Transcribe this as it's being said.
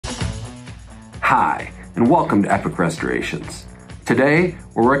Hi, and welcome to Epic Restorations. Today,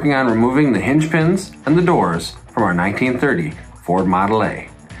 we're working on removing the hinge pins and the doors from our 1930 Ford Model A.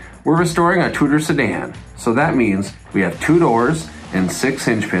 We're restoring a Tudor sedan, so that means we have 2 doors and 6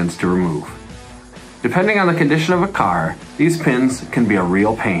 hinge pins to remove. Depending on the condition of a car, these pins can be a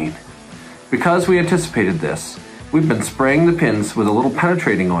real pain. Because we anticipated this, we've been spraying the pins with a little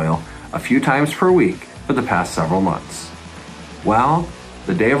penetrating oil a few times per week for the past several months. Well,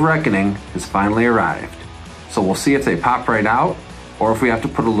 the day of reckoning has finally arrived, so we'll see if they pop right out or if we have to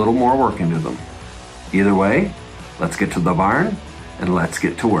put a little more work into them. Either way, let's get to the barn and let's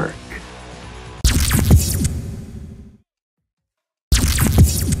get to work.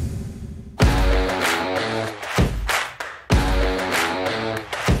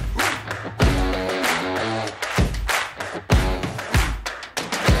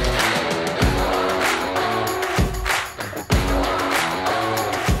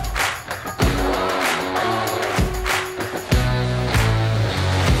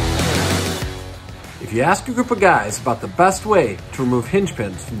 If you ask a group of guys about the best way to remove hinge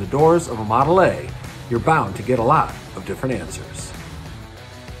pins from the doors of a Model A, you're bound to get a lot of different answers.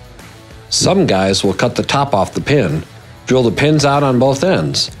 Some guys will cut the top off the pin, drill the pins out on both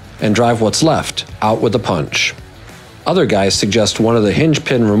ends, and drive what's left out with a punch. Other guys suggest one of the hinge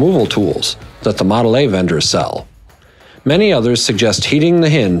pin removal tools that the Model A vendors sell. Many others suggest heating the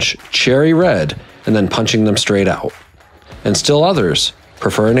hinge cherry red and then punching them straight out. And still others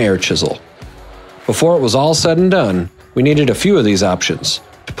prefer an air chisel. Before it was all said and done, we needed a few of these options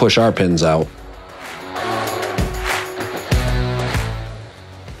to push our pins out.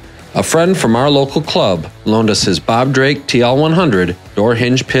 A friend from our local club loaned us his Bob Drake TL100 door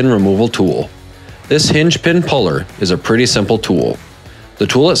hinge pin removal tool. This hinge pin puller is a pretty simple tool. The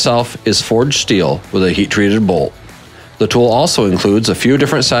tool itself is forged steel with a heat-treated bolt. The tool also includes a few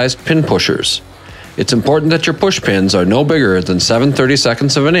different sized pin pushers. It's important that your push pins are no bigger than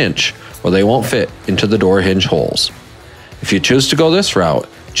 7/32 of an inch or they won't fit into the door hinge holes. If you choose to go this route,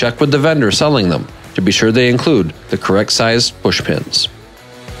 check with the vendor selling them to be sure they include the correct sized push pins.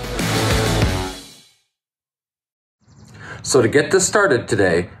 So to get this started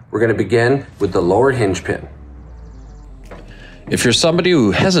today, we're going to begin with the lower hinge pin. If you're somebody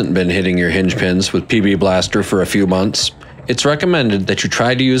who hasn't been hitting your hinge pins with PB Blaster for a few months, it's recommended that you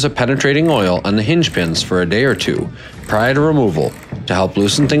try to use a penetrating oil on the hinge pins for a day or two prior to removal to help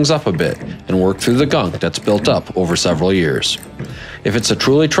loosen things up a bit and work through the gunk that's built up over several years. If it's a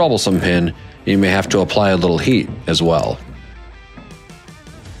truly troublesome pin, you may have to apply a little heat as well.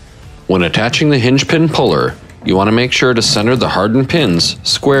 When attaching the hinge pin puller, you want to make sure to center the hardened pins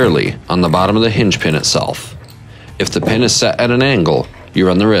squarely on the bottom of the hinge pin itself. If the pin is set at an angle, you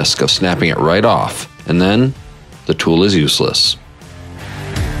run the risk of snapping it right off, and then the tool is useless.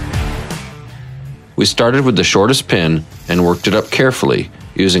 We started with the shortest pin and worked it up carefully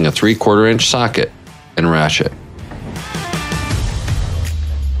using a 3/4 inch socket and ratchet.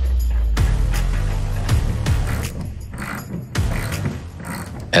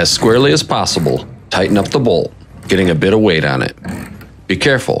 As squarely as possible, tighten up the bolt, getting a bit of weight on it. Be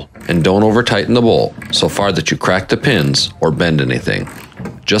careful and don't over tighten the bolt so far that you crack the pins or bend anything.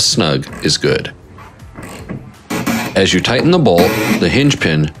 Just snug is good. As you tighten the bolt, the hinge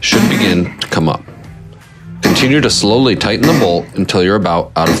pin should begin to come up. Continue to slowly tighten the bolt until you're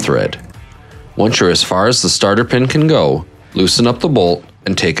about out of thread. Once you're as far as the starter pin can go, loosen up the bolt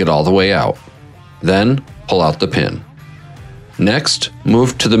and take it all the way out. Then, pull out the pin. Next,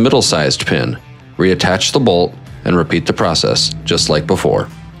 move to the middle-sized pin, reattach the bolt, and repeat the process just like before.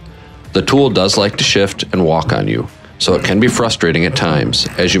 The tool does like to shift and walk on you, so it can be frustrating at times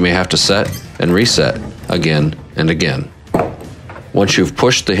as you may have to set and reset again and again. Once you've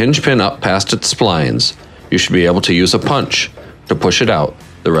pushed the hinge pin up past its splines, you should be able to use a punch to push it out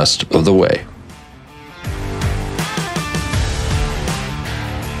the rest of the way.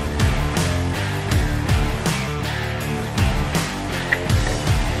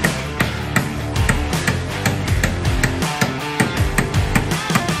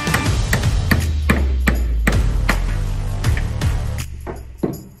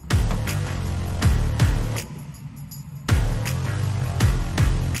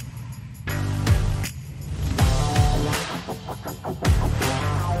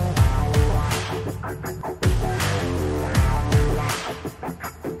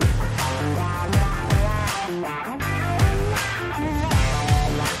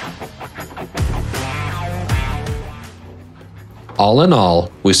 All in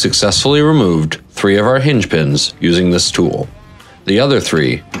all, we successfully removed 3 of our hinge pins using this tool. The other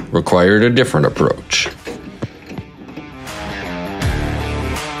 3 required a different approach.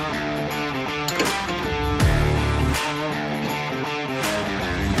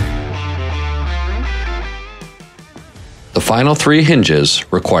 final 3 hinges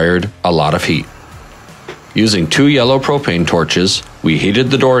required a lot of heat. Using 2 yellow propane torches, we heated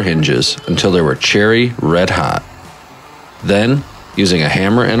the door hinges until they were cherry red hot. Then, using a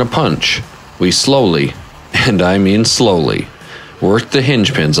hammer and a punch, we slowly, and I mean slowly, worked the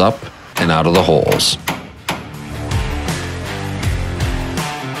hinge pins up and out of the holes.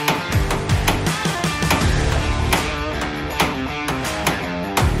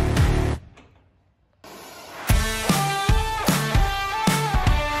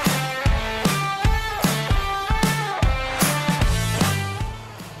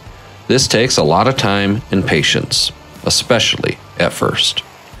 This takes a lot of time and patience, especially at first.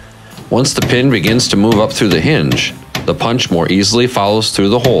 Once the pin begins to move up through the hinge, the punch more easily follows through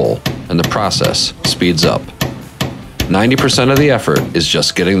the hole and the process speeds up. 90% of the effort is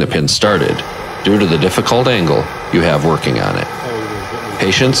just getting the pin started due to the difficult angle you have working on it.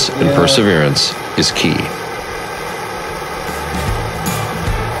 Patience and perseverance is key.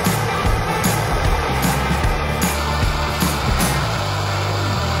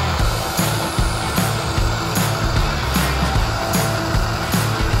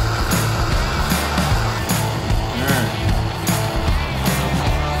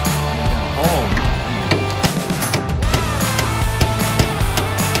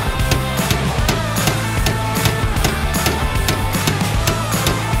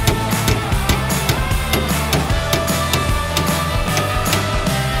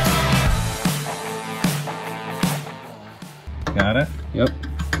 Got it? Yep.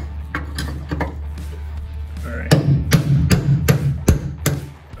 All right.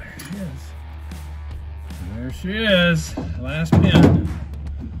 There she is. Last pin.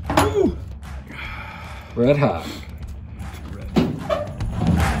 Woo! Red hot.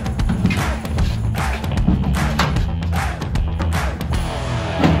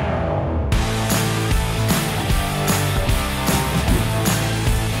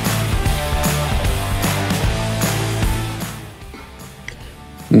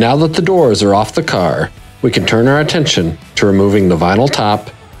 Now that the doors are off the car, we can turn our attention to removing the vinyl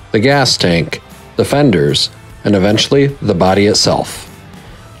top, the gas tank, the fenders, and eventually the body itself.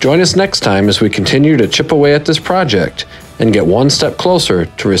 Join us next time as we continue to chip away at this project and get one step closer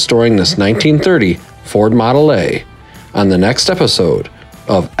to restoring this 1930 Ford Model A on the next episode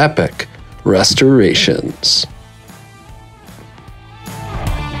of Epic Restorations.